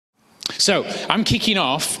So I'm kicking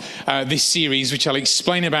off this series, which I'll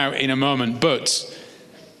explain about in a moment. But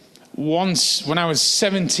once, when I was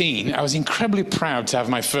 17, I was incredibly proud to have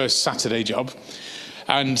my first Saturday job.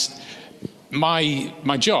 And my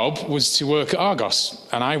job was to work at Argos.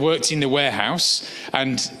 And I worked in the warehouse.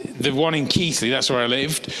 And the one in Keighley, that's where I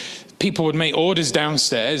lived, people would make orders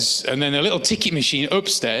downstairs, and then a little ticket machine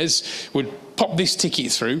upstairs would pop this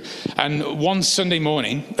ticket through. And one Saturday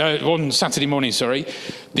morning,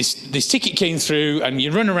 this ticket came through, and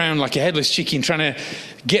you run around like a headless chicken trying to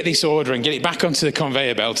get this order and get it back onto the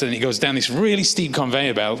conveyor belt, and it goes down this really steep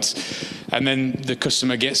conveyor belt, and then the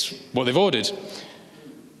customer gets what they've ordered.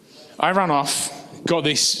 I ran off, got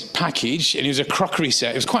this package, and it was a crockery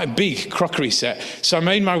set. It was quite a big crockery set. So I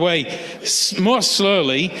made my way more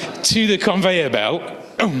slowly to the conveyor belt,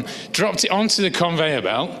 dropped it onto the conveyor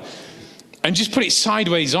belt, and just put it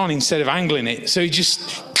sideways on instead of angling it. So it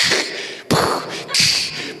just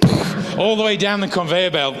all the way down the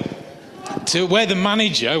conveyor belt to where the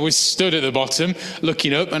manager was stood at the bottom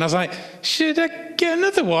looking up, and I was like, should I get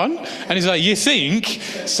another one? And he's like, you think?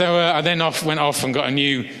 So I then went off and got a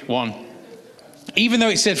new one. Even though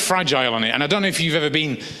it said fragile on it, and I don't know if you've ever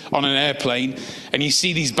been on an airplane and you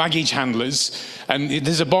see these baggage handlers and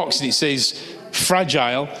there's a box that says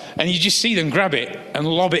fragile, and you just see them grab it and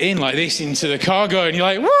lob it in like this into the cargo, and you're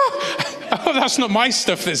like, whoa, oh, that's not my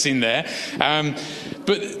stuff that's in there.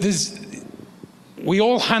 But we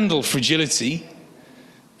all handle fragility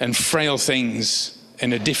and frail things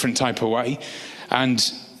in a different type of way.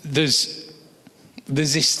 And there's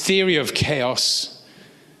this theory of chaos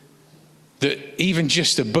that even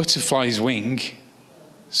just a butterfly's wing,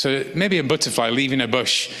 so maybe a butterfly leaving a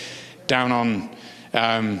bush down on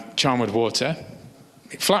Charnwood Water,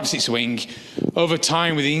 it flaps its wing, over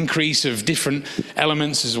time with the increase of different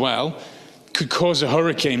elements as well, could cause a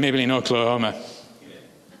hurricane, maybe in Oklahoma.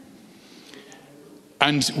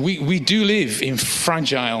 And we do live in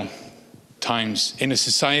fragile times in a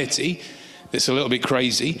society that's a little bit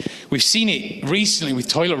crazy. We've seen it recently with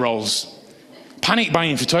toilet rolls. Panic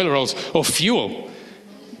buying for toilet rolls or fuel.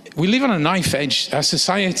 We live on a knife edge. Our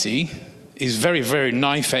society is very, very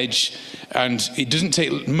knife edge, and it doesn't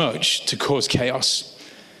take much to cause chaos.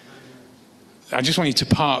 I just want you to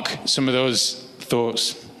park some of those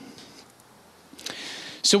thoughts.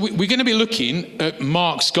 So we're going to be looking at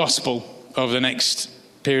Mark's gospel over the next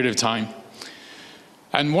period of time.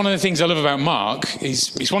 And one of the things I love about Mark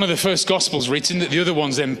is it's one of the first gospels written that the other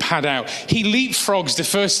ones then pad out. He leapfrogs the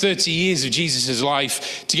first 30 years of Jesus'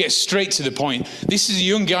 life to get straight to the point. This is a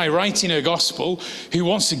young guy writing a gospel who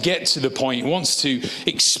wants to get to the point, wants to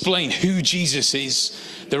explain who Jesus is,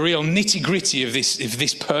 the real nitty-gritty of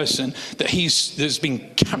this person that's been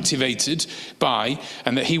captivated by,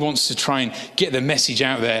 and that he wants to try and get the message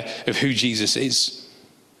out there of who Jesus is.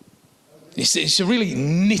 It's a really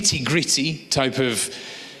nitty-gritty type of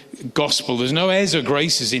gospel. There's no airs or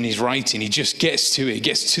graces in his writing. He just gets to it,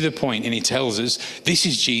 gets to the point, and he tells us, this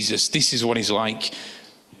is Jesus, this is what he's like.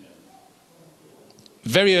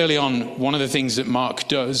 Very early on, one of the things that Mark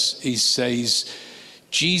does is says,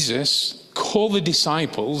 Jesus called the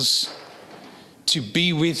disciples to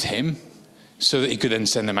be with him so that he could then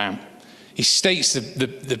send them out. He states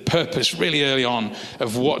the purpose really early on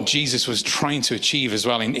of what Jesus was trying to achieve as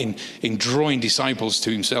well in drawing disciples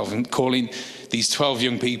to himself and calling these 12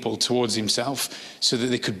 young people towards himself so that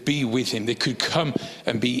they could be with him. They could come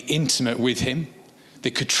and be intimate with him.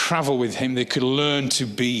 They could travel with him. They could learn to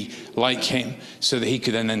be like him so that he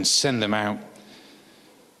could then send them out.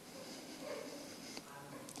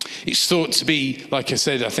 It's thought to be, like I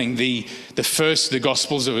said, I think the first of the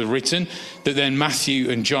Gospels that were written, that then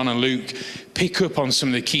Matthew and John and Luke pick up on some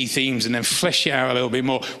of the key themes and then flesh it out a little bit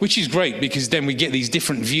more, which is great because then we get these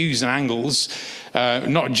different views and angles,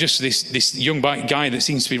 not just this young guy that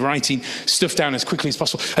seems to be writing stuff down as quickly as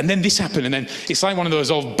possible. And then this happened, and then it's like one of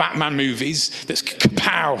those old Batman movies that's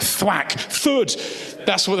kapow, thwack, thud.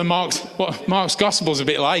 That's what Mark's gospel is a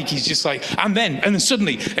bit like. He's just like, and then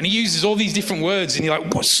suddenly, and he uses all these different words, and you're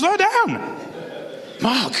like, what? Slow down,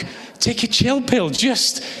 Mark. Take a chill pill.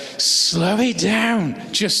 Just slow it down.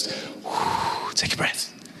 Just take a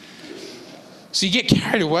breath. So you get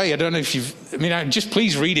carried away. I don't know if just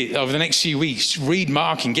please read it over the next few weeks. Read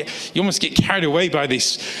Mark and you almost get carried away by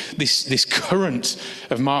this current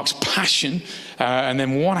of Mark's passion, and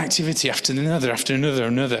then one activity after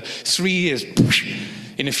another. 3 years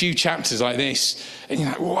in a few chapters like this, and you're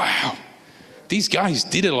like, wow, these guys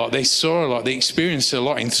did a lot. They saw a lot. They experienced a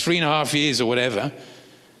lot in 3.5 years or whatever.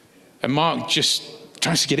 And Mark just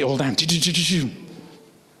tries to get it all down.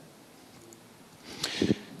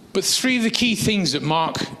 But three of the key things that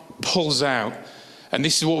Mark pulls out and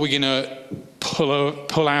this is what we're going to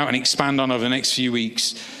pull out and expand on over the next few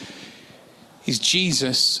weeks, is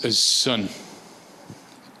Jesus as Son,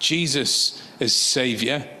 Jesus as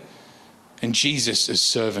Saviour, and Jesus as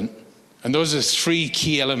servant. And those are three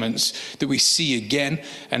key elements that we see again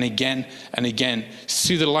and again and again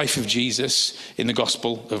through the life of Jesus in the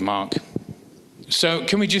Gospel of Mark. So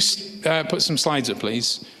can we just put some slides up,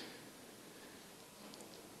 please?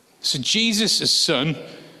 So Jesus as Son,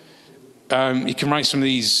 you can write some of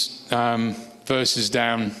these verses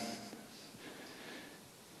down.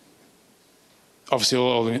 Obviously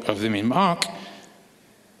all of them in Mark.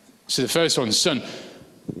 So the first one, Son.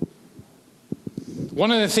 One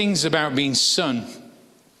of the things about being Son,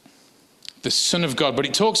 the Son of God, but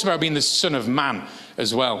it talks about being the Son of Man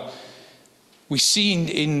as well. We see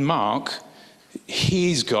in Mark,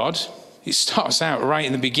 he is God. It starts out right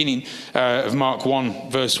in the beginning of Mark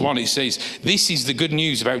 1, verse 1. It says, this is the good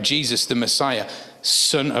news about Jesus, the Messiah,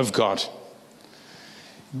 Son of God.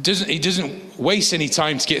 He doesn't waste any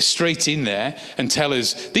time to get straight in there and tell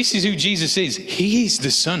us, this is who Jesus is. He is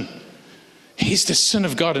the Son. He's the Son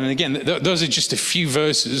of God. And again, those are just a few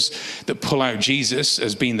verses that pull out Jesus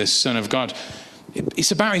as being the Son of God.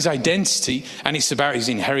 It's about his identity and it's about his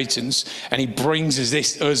inheritance. And he brings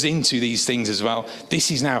us into these things as well.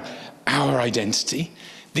 This is now our identity.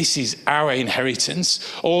 This is our inheritance.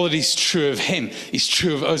 All that is true of him is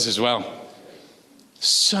true of us as well.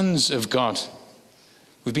 Sons of God.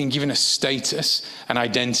 We've been given a status, an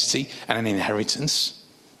identity, and an inheritance.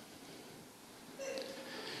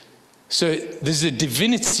 So there's the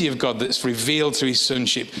divinity of God that's revealed through his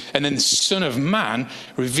sonship. And then the Son of Man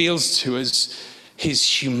reveals to us his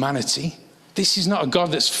humanity. This is not a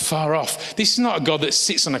God that's far off. This is not a God that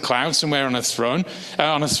sits on a cloud somewhere on a throne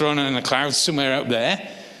and a cloud somewhere up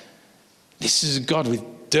there. This is a God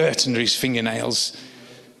with dirt under his fingernails,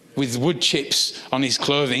 with wood chips on his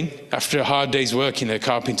clothing after a hard day's work in the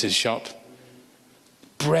carpenter's shop,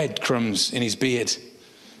 breadcrumbs in his beard.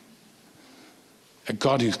 A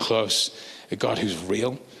God who's close, a God who's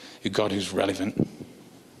real, a God who's relevant.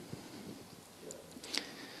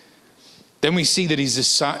 Then we see that he's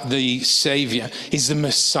the Savior, he's the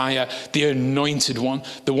Messiah, the anointed one,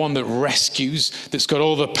 the one that rescues, that's got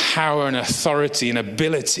all the power and authority and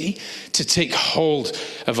ability to take hold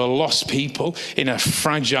of a lost people in a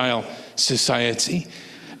fragile society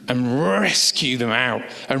and rescue them out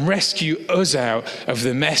and rescue us out of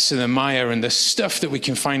the mess and the mire and the stuff that we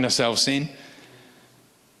can find ourselves in.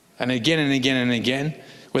 And again and again and again,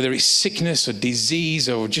 whether it's sickness or disease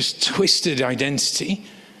or just twisted identity,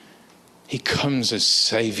 he comes as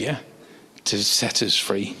Savior to set us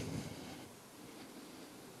free.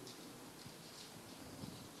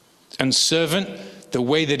 And servant, the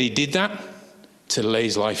way that he did that, to lay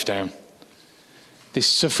his life down. This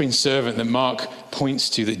suffering servant that Mark points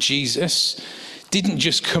to, that Jesus didn't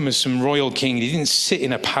just come as some royal king. He didn't sit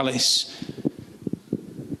in a palace.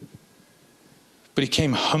 But he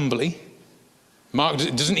came humbly. Mark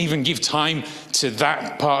doesn't even give time to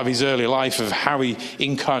that part of his early life of how he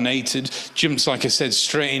incarnated. Jumps, like I said,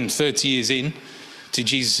 straight in 30 years in to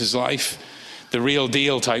Jesus' life. The real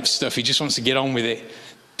deal type stuff. He just wants to get on with it.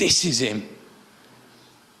 This is him.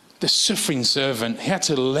 The suffering servant. He had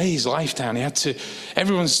to lay his life down.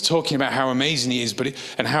 Everyone's talking about how amazing he is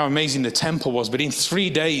and how amazing the temple was. But in 3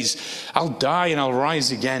 days, I'll die and I'll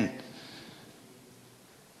rise again.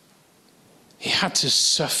 He had to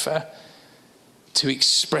suffer to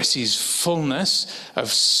express his fullness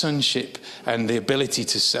of sonship and the ability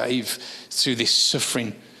to save through this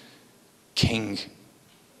suffering king,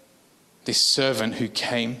 this servant who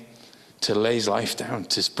came to lay his life down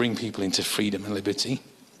to bring people into freedom and liberty.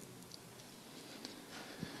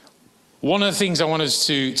 One of the things I want us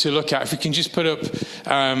to look at, if we can just put up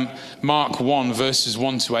Mark 1, verses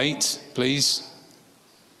 1 to 8, please.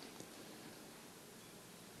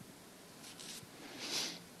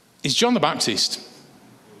 Is John the Baptist.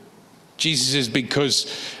 Jesus' big cuz,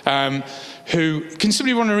 who, does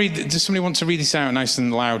somebody want to read this out nice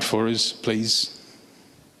and loud for us, please?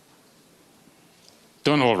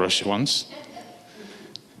 Don't all rush at once.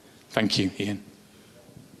 Thank you, Ian.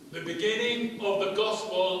 The beginning of the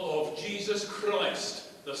gospel of Jesus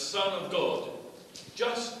Christ, the Son of God,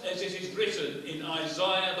 just as it is written in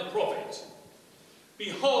Isaiah the prophet.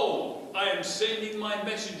 Behold, I am sending my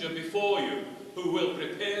messenger before you, who will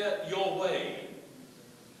prepare your way.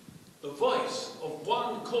 The voice of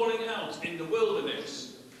one calling out in the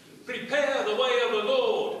wilderness, prepare the way of the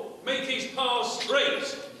Lord, make his path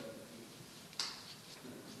straight.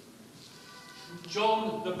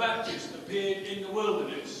 John the Baptist appeared in the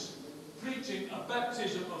wilderness, preaching a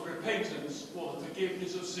baptism of repentance for the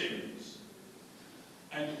forgiveness of sins.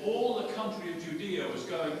 and all the country of Judea was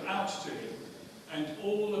going out to him, and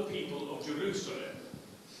all the people of Jerusalem.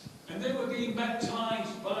 And they were being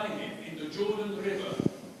baptized by him in the Jordan River,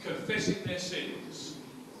 confessing their sins.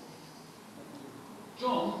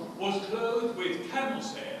 John was clothed with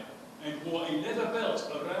camel's hair and wore a leather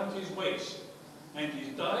belt around his waist, and his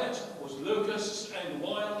diet was locusts and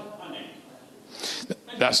wild honey.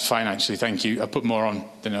 That's fine, actually. Thank you. I put more on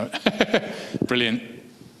the note. Brilliant.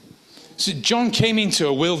 So John came into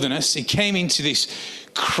a wilderness. He came into this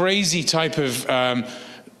crazy type of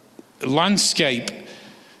landscape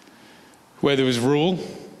where there was rule,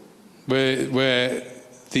 where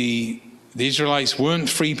the Israelites weren't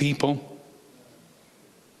free people,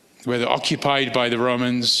 where they're occupied by the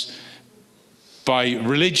Romans, by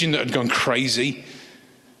religion that had gone crazy,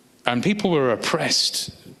 and people were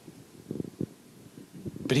oppressed.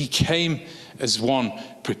 But he came as one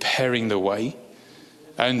preparing the way.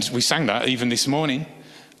 And we sang that even this morning,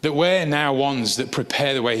 that we're now ones that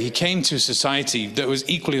prepare the way. He came to a society that was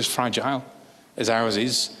equally as fragile as ours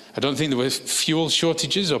is. I don't think there were fuel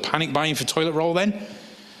shortages or panic buying for toilet roll then.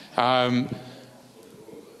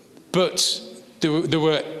 But there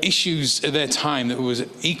were issues at their time that was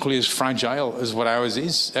equally as fragile as what ours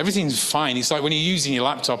is. Everything's fine. It's like when you're using your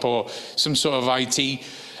laptop or some sort of IT,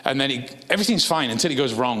 and then everything's fine until it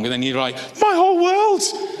goes wrong. And then you're like, my whole world,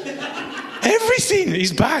 everything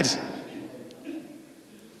is bad.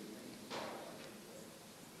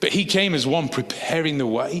 But he came as one preparing the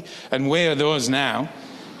way. And we are those now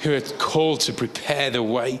who are called to prepare the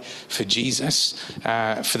way for Jesus,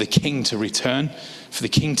 for the King to return, for the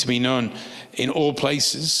King to be known in all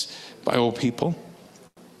places by all people.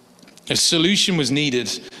 A solution was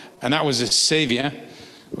needed, and that was a savior,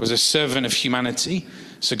 was a servant of humanity.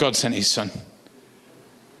 So God sent his son.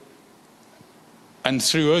 And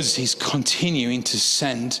through us, he's continuing to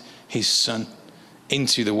send his son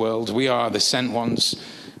into the world. We are the sent ones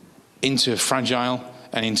into a fragile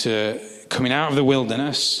and into coming out of the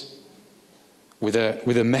wilderness with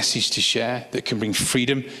a message to share that can bring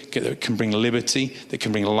freedom, that can bring liberty, that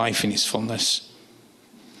can bring life in its fullness.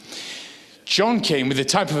 John came with the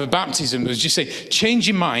type of a baptism that was just saying, change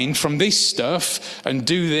your mind from this stuff and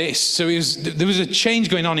do this. So there was a change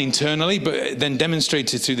going on internally, but then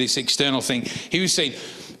demonstrated through this external thing. He was saying,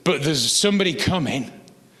 but there's somebody coming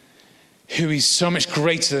who is so much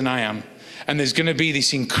greater than I am. And there's going to be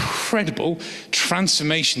this incredible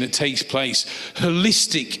transformation that takes place,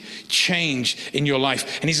 holistic change in your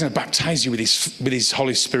life. And he's going to baptize you with his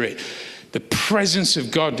Holy Spirit. The presence of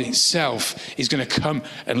God itself is going to come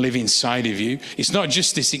and live inside of you. It's not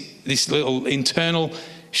just this little internal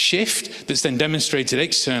shift that's then demonstrated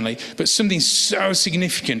externally, but something so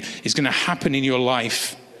significant is going to happen in your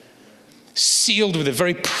life, sealed with the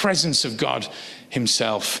very presence of God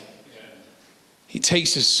himself. He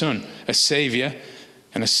takes a son, a savior,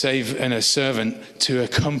 and a servant to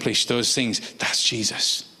accomplish those things. That's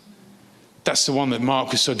Jesus. That's the one that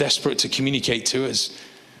Mark was so desperate to communicate to us.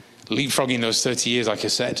 Leapfrogging those 30 years, like I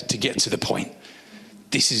said, to get to the point.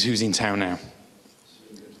 This is who's in town now.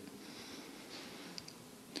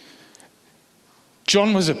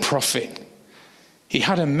 John was a prophet. He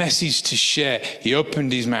had a message to share. He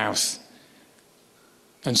opened his mouth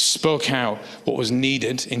and spoke out what was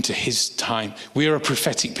needed into his time. We are a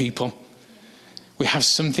prophetic people. We have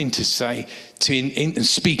something to say, and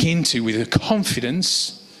speak into with a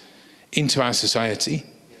confidence into our society.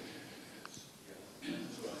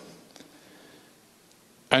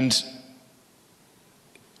 And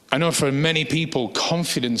I know for many people,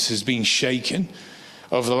 confidence has been shaken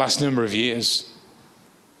over the last number of years.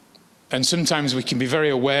 And sometimes we can be very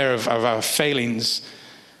aware of our failings,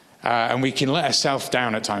 and we can let ourselves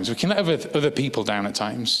down at times. We can let other people down at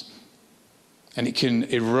times. And it can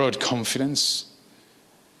erode confidence.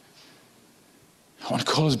 I want to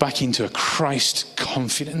call us back into a Christ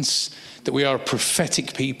confidence, that we are a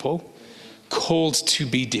prophetic people, called to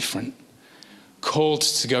be different. Called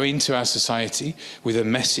to go into our society with a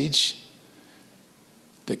message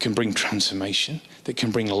that can bring transformation, that can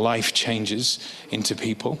bring life changes into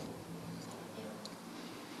people.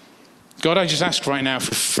 God, I just ask right now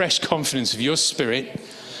for fresh confidence of your Spirit.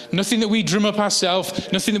 Nothing that we drum up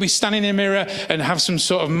ourselves, nothing that we stand in a mirror and have some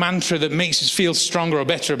sort of mantra that makes us feel stronger or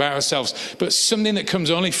better about ourselves, but something that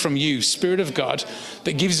comes only from you, Spirit of God,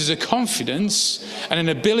 that gives us a confidence and an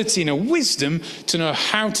ability and a wisdom to know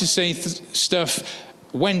how to say stuff,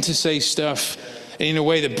 when to say stuff, and in a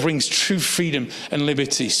way that brings true freedom and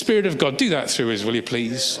liberty. Spirit of God, do that through us, will you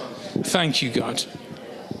please? Thank you, God.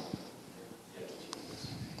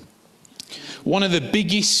 One of the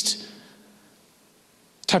biggest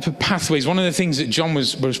type of pathways. One of the things that John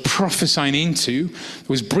was prophesying into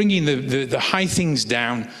was bringing the high things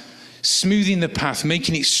down, smoothing the path,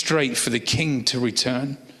 making it straight for the king to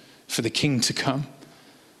return, for the king to come,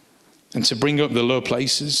 and to bring up the low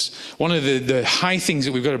places. One of the high things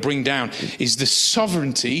that we've got to bring down is the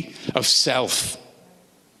sovereignty of self.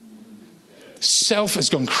 Self has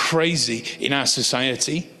gone crazy in our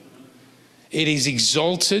society. It is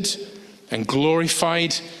exalted and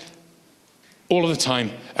glorified all of the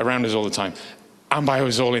time, around us all the time, and by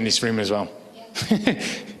us all in this room as well.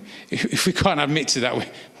 If we can't admit to that,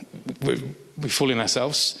 we're fooling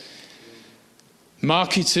ourselves.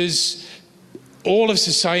 Marketers, all of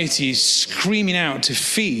society is screaming out to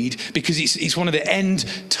feed, because it's one of the end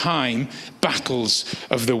time battles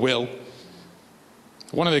of the will.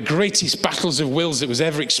 One of the greatest battles of wills that was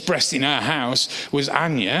ever expressed in our house was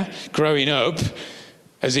Anya, growing up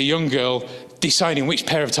as a young girl, deciding which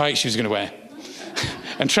pair of tights she was going to wear.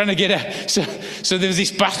 And trying to get her. So there was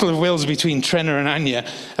this battle of wills between Trenna and Anya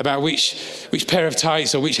about which pair of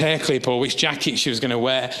tights or which hair clip or which jacket she was going to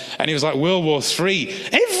wear. And it was like World War III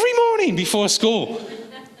every morning before school.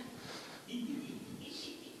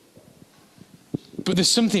 But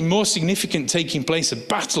there's something more significant taking place, a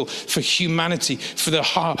battle for humanity, for the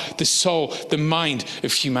heart, the soul, the mind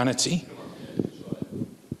of humanity.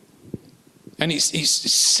 And it's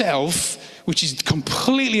self, which is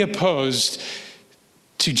completely opposed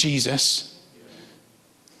to Jesus.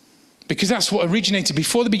 Because that's what originated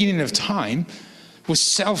before the beginning of time, was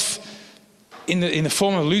self in the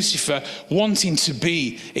form of Lucifer, wanting to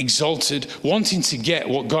be exalted, wanting to get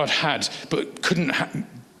what God had, but couldn't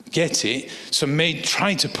get it, so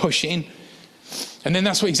tried to push in. And then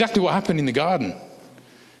that's exactly what happened in the garden.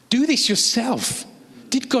 Do this yourself.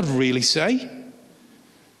 Did God really say?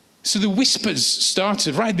 So the whispers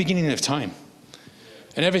started right at the beginning of time.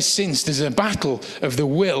 And ever since, there's a battle of the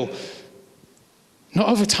will, not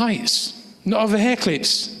over tights, not over hair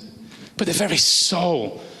clips, but the very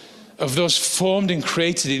soul of those formed and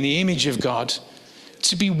created in the image of God,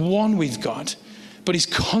 to be one with God, but is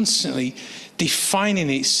constantly defining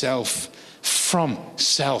itself from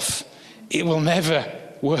self. It will never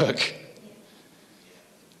work.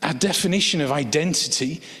 Our definition of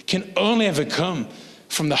identity can only ever come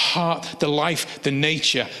from the heart, the life, the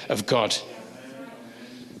nature of God.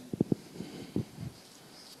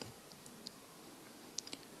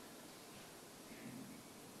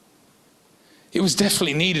 It was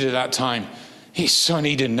definitely needed at that time. It's so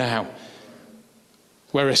needed now,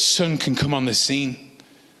 where a son can come on the scene.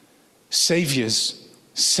 Saviors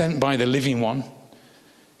sent by the living one,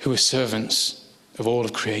 who are servants of all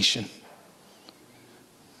of creation.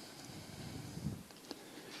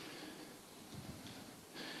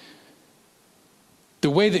 The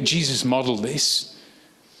way that Jesus modeled this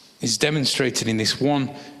is demonstrated in this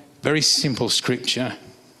one very simple scripture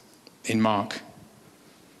in Mark.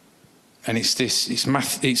 And it's this, it's Mark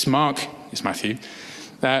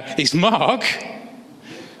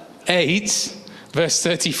 8, verse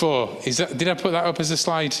 34. Did I put that up as a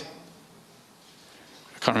slide?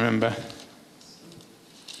 I can't remember.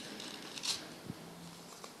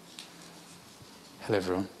 Hello,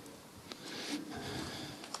 everyone.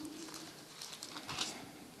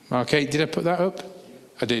 Mark 8, did I put that up?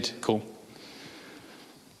 I did, cool.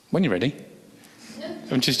 When you're ready.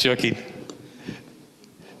 I'm just joking.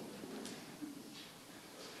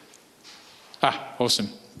 Awesome.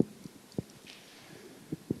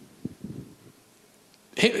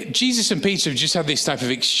 Jesus and Peter have just had this type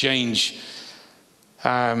of exchange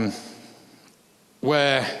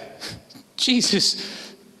where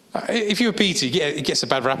Jesus, if you're Peter, he gets a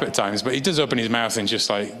bad rap at times, but he does open his mouth and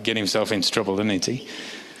just like get himself into trouble, doesn't he?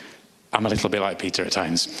 I'm a little bit like Peter at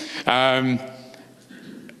times.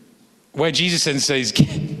 Where Jesus then says,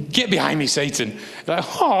 "Get behind me, Satan." Like,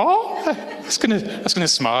 oh, that's gonna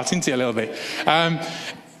smart into you a little bit.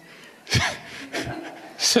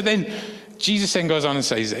 So then Jesus then goes on and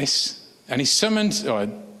says this, and he summoned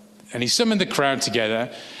the crowd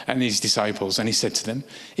together and his disciples, and he said to them,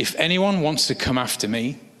 "If anyone wants to come after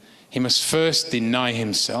me, he must first deny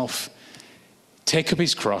himself, take up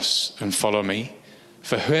his cross and follow me.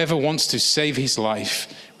 For whoever wants to save his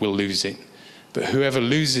life will lose it. But whoever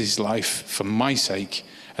loses his life for my sake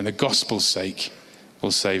and the gospel's sake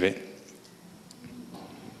will save it."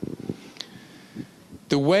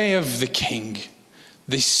 The way of the King,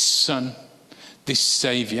 this Son, this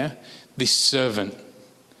Savior, this servant,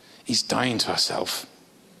 is dying to ourselves.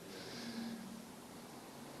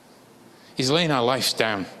 He's laying our lives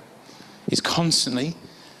down. He's constantly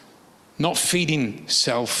not feeding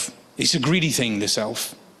self. It's a greedy thing, the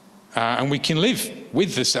self. And we can live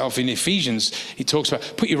with the self. In Ephesians, he talks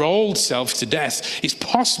about put your old self to death. It's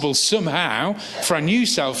possible somehow for our new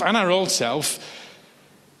self and our old self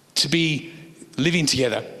to be living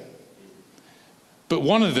together. But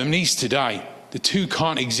one of them needs to die. The two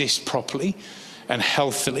can't exist properly and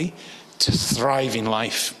healthily to thrive in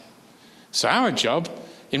life. So our job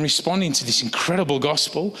in responding to this incredible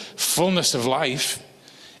gospel, fullness of life,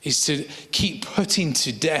 is to keep putting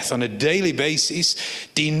to death on a daily basis,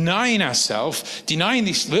 denying ourselves, denying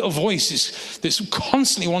this little voice that's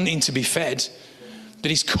constantly wanting to be fed,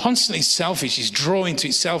 that is constantly selfish, is drawing to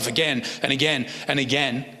itself again and again and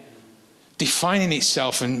again, defining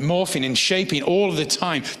itself and morphing and shaping all of the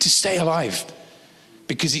time to stay alive,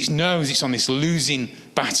 because it knows it's on this losing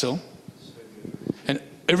battle, and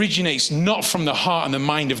originates not from the heart and the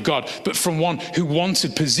mind of God, but from one who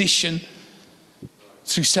wanted position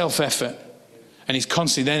through self-effort. And he's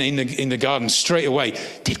constantly then in the garden straight away.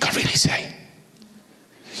 Did God really say?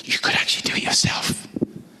 You could actually do it yourself.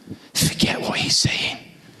 Forget what he's saying.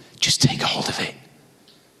 Just take a hold of it.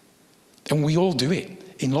 And we all do it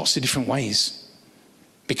in lots of different ways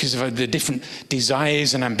because of the different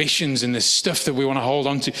desires and ambitions and the stuff that we want to hold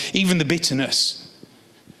on to, even the bitterness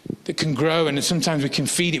that can grow, and sometimes we can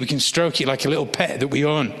feed it, we can stroke it like a little pet that we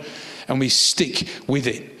own, and we stick with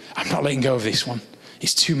it. I'm not letting go of this one.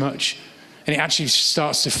 It's too much. And it actually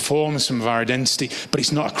starts to form some of our identity, but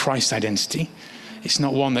it's not a Christ identity. It's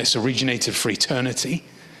not one that's originated for eternity.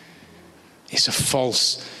 It's a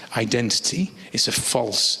false identity. It's a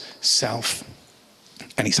false self.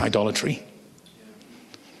 And it's idolatry.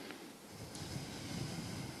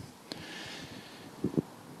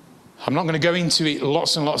 I'm not going to go into it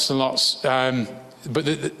lots and lots and lots, but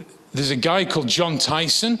there's a guy called John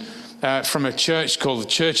Tyson, from a church called the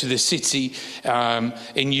Church of the City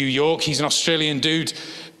in New York. He's an Australian dude,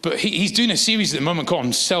 but he's doing a series at the moment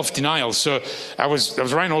called Self-Denial. So I was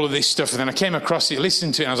writing all of this stuff, and then I came across it,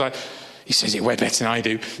 listened to it, and I was like, he says it way better than I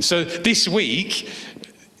do. So this week,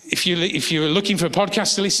 if you're looking for a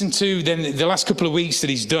podcast to listen to, then the last couple of weeks that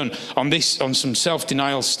he's done on some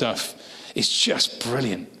self-denial stuff, it's just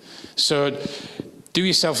brilliant. So do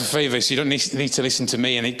yourself a favor, so you don't need to listen to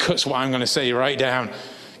me, and it cuts what I'm going to say right down.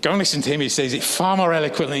 Go and listen to him. He says it far more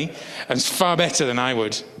eloquently and far better than I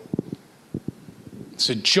would.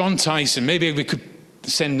 So John Tyson, maybe we could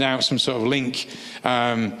send out some sort of link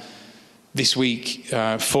this week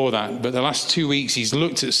for that. But the last 2 weeks, he's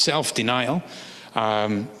looked at self-denial.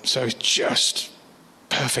 So it's just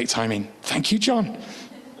perfect timing. Thank you, John.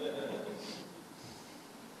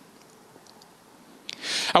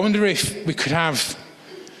 I wonder if we could have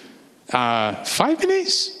 5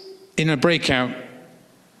 minutes in a breakout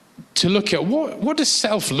to look at what does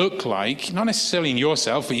self look like, not necessarily in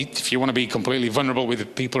yourself, but if you want to be completely vulnerable with the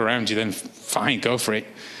people around you, then fine, go for it.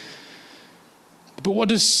 But what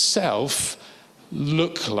does self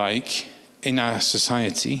look like in our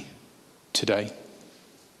society today?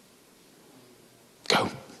 Go.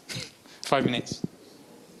 5 minutes.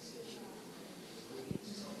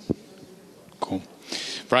 Cool.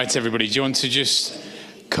 Right, everybody, do you want to just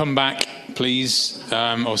come back, please,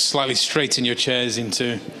 or slightly straighten your chairs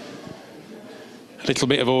into a little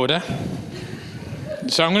bit of order?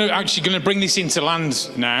 So I'm actually going to bring this into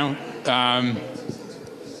land now.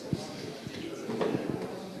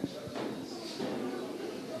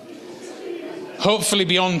 Hopefully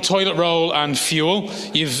beyond toilet roll and fuel,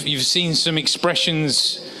 you've seen some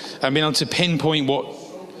expressions and been able to pinpoint what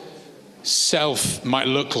self might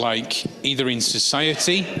look like, either in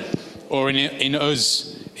society or in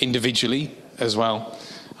us individually as well.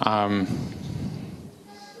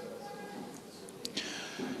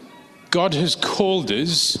 God has called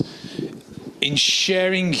us in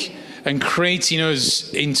sharing and creating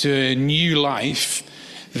us into a new life,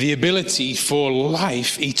 the ability for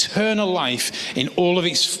life, eternal life in all of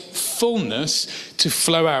its fullness to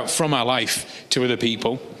flow out from our life to other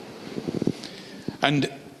people.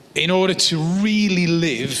 And in order to really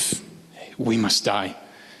live, we must die.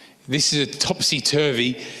 This is a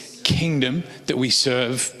topsy-turvy kingdom that we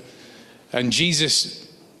serve. And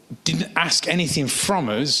Jesus didn't ask anything from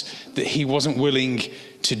us that he wasn't willing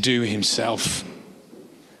to do himself.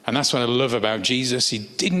 And that's what I love about Jesus. He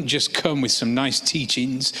didn't just come with some nice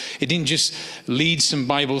teachings. He didn't just lead some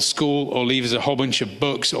Bible school or leave us a whole bunch of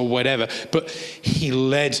books or whatever. But he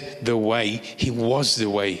led the way. He was the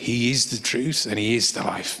way. He is the truth and he is the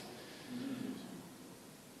life.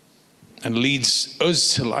 And leads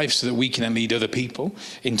us to life so that we can then lead other people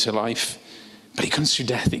into life. But it comes through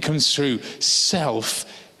death. It comes through self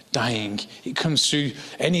dying. It comes through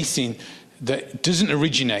anything that doesn't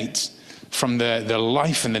originate from the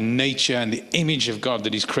life and the nature and the image of God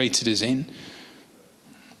that he's created us in,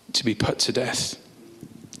 to be put to death.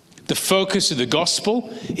 The focus of the gospel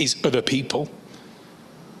is other people.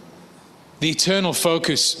 The eternal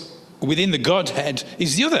focus within the Godhead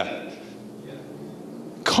is the other.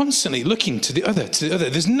 Constantly looking to the other, to the other.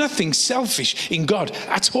 There's nothing selfish in God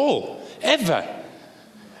at all, ever.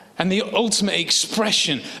 And the ultimate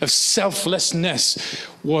expression of selflessness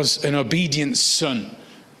was an obedient son,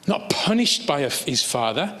 not punished by his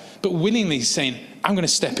father, but willingly saying, I'm going to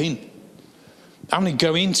step in. I'm going to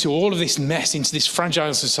go into all of this mess, into this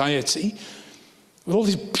fragile society, with all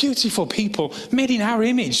these beautiful people made in our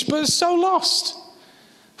image, but so lost.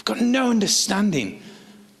 I've got no understanding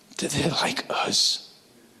that they're like us.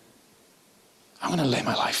 I'm going to lay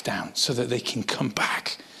my life down so that they can come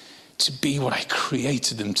back to be what I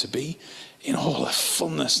created them to be in all the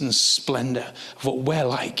fullness and splendor of what we're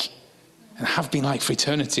like and have been like for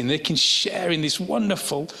eternity. And they can share in this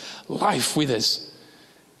wonderful life with us.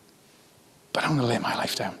 But I'm going to lay my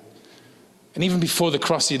life down. And even before the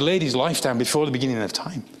cross, he laid his life down before the beginning of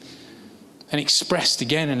time. And expressed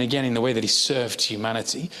again and again in the way that he served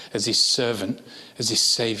humanity as his servant, as his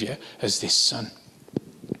savior, as this son.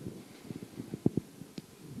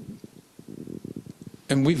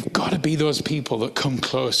 And we've got to be those people that come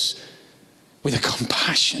close with a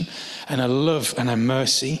compassion and a love and a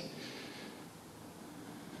mercy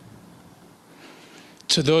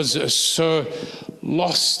to those that are so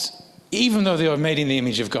lost, even though they are made in the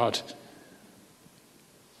image of God.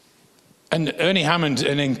 And Ernie Hammond,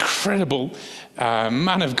 an incredible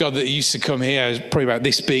man of God that used to come here, probably about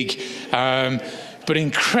this big, but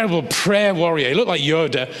incredible prayer warrior. He looked like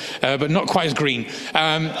Yoda, but not quite as green.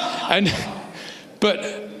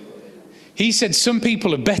 But he said some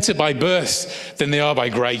people are better by birth than they are by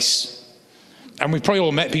grace. And we've probably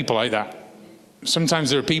all met people like that.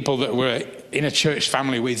 Sometimes there are people that we're in a church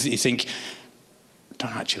family with that you think, I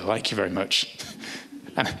don't actually like you very much.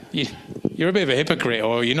 And you're a bit of a hypocrite,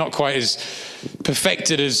 or you're not quite as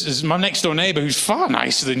perfected as my next door neighbor who's far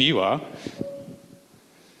nicer than you are.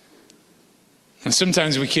 And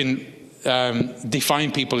sometimes we can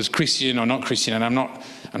define people as Christian or not Christian, and I'm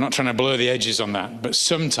not trying to blur the edges on that. But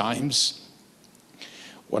sometimes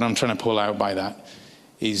what I'm trying to pull out by that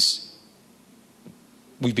is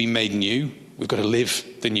we've been made new. We've got to live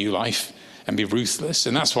the new life and be ruthless.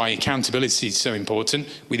 And that's why accountability is so important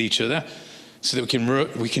with each other, so that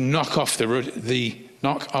we can knock off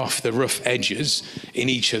the rough edges in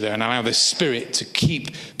each other and allow the Spirit to keep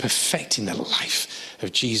perfecting the life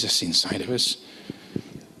of Jesus inside of us,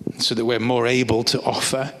 so that we're more able to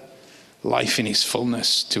offer life in its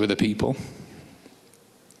fullness to other people.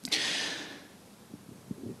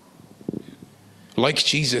 Like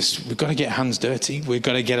Jesus, we've got to get hands dirty. We've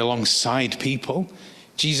got to get alongside people.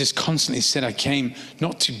 Jesus constantly said, I came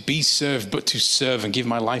not to be served, but to serve and give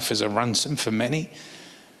my life as a ransom for many.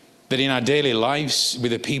 That in our daily lives,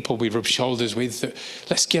 with the people we rub shoulders with,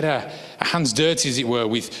 let's get our hands dirty, as it were,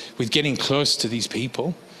 with getting close to these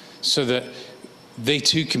people, so that they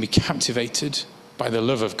too can be captivated by the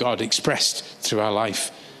love of God expressed through our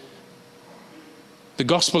life. The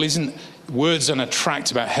gospel isn't words on a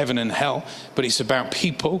tract about heaven and hell, but it's about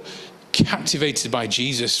people captivated by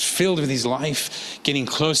Jesus, filled with his life, getting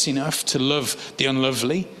close enough to love the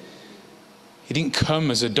unlovely. He didn't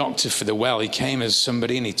come as a doctor for the well. He came as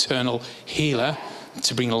somebody, an eternal healer,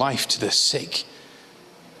 to bring life to the sick.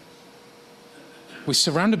 We're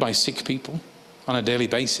surrounded by sick people on a daily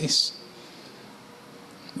basis.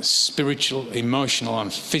 Spiritual, emotional,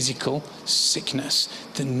 and physical sickness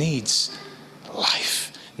that needs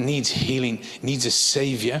life, needs healing, needs a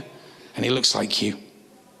savior, and he looks like you.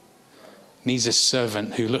 Needs a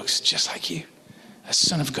servant who looks just like you, a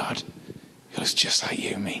son of God who looks just like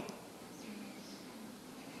you and me.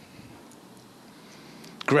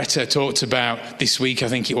 Greta talked about this week, I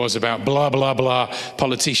think it was, about blah, blah, blah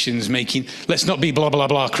politicians making, let's not be blah, blah,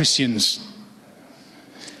 blah Christians.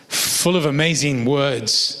 Full of amazing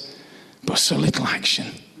words, but so little action.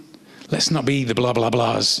 Let's not be the blah, blah,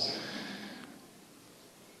 blahs.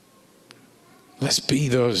 Let's be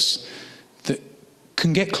those that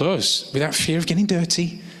can get close without fear of getting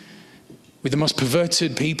dirty with the most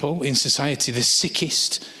perverted people in society, the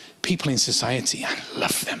sickest people in society, and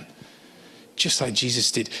love them just like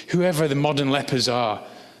Jesus did. Whoever the modern lepers are,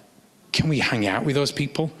 can we hang out with those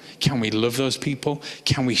people? Can we love those people?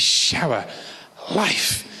 Can we shower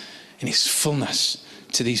life in its fullness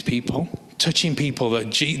to these people? Touching people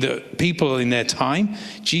that people in their time,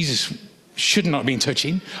 Jesus should not have been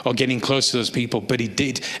touching or getting close to those people, but he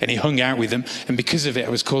did, and he hung out with them, and because of it, I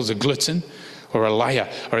was called a glutton or a liar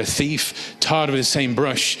or a thief, tarred with the same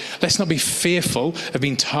brush. Let's not be fearful of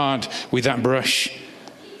being tarred with that brush.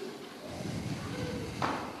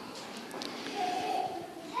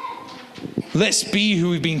 Let's be who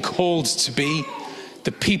we've been called to be,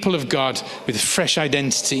 the people of God with a fresh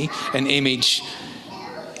identity and image,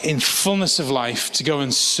 in fullness of life, to go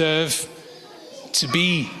and serve, to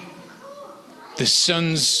be the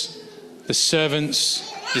sons, the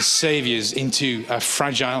servants, the saviors into a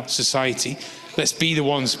fragile society. Let's be the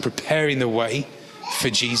ones preparing the way for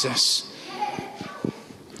Jesus.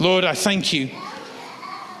 Lord, I thank you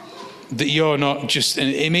that you're not just an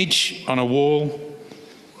image on a wall,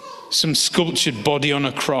 some sculptured body on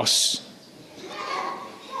a cross,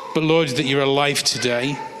 but Lord, that you're alive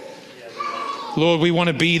today. Lord, we want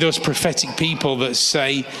to be those prophetic people that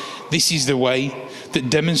say, this is the way, that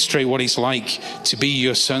demonstrate what it's like to be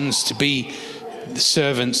your sons, to be the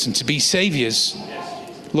servants, and to be saviors.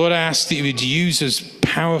 Lord, I ask that you would use us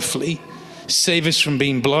powerfully, save us from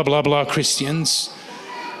being blah, blah, blah Christians,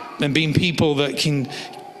 and being people that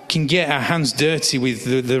can get our hands dirty with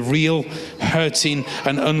the real hurting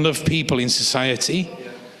and unloved people in society.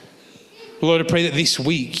 Lord, I pray that this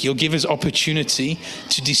week you'll give us opportunity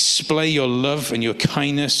to display your love and your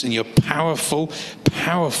kindness and your powerful,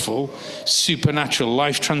 powerful, supernatural,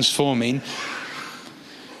 life-transforming,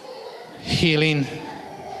 healing,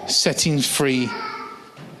 setting free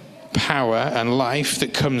power and life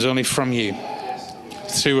that comes only from you,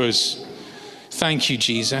 through us. Thank you,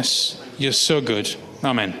 Jesus. You're so good.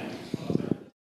 Amen.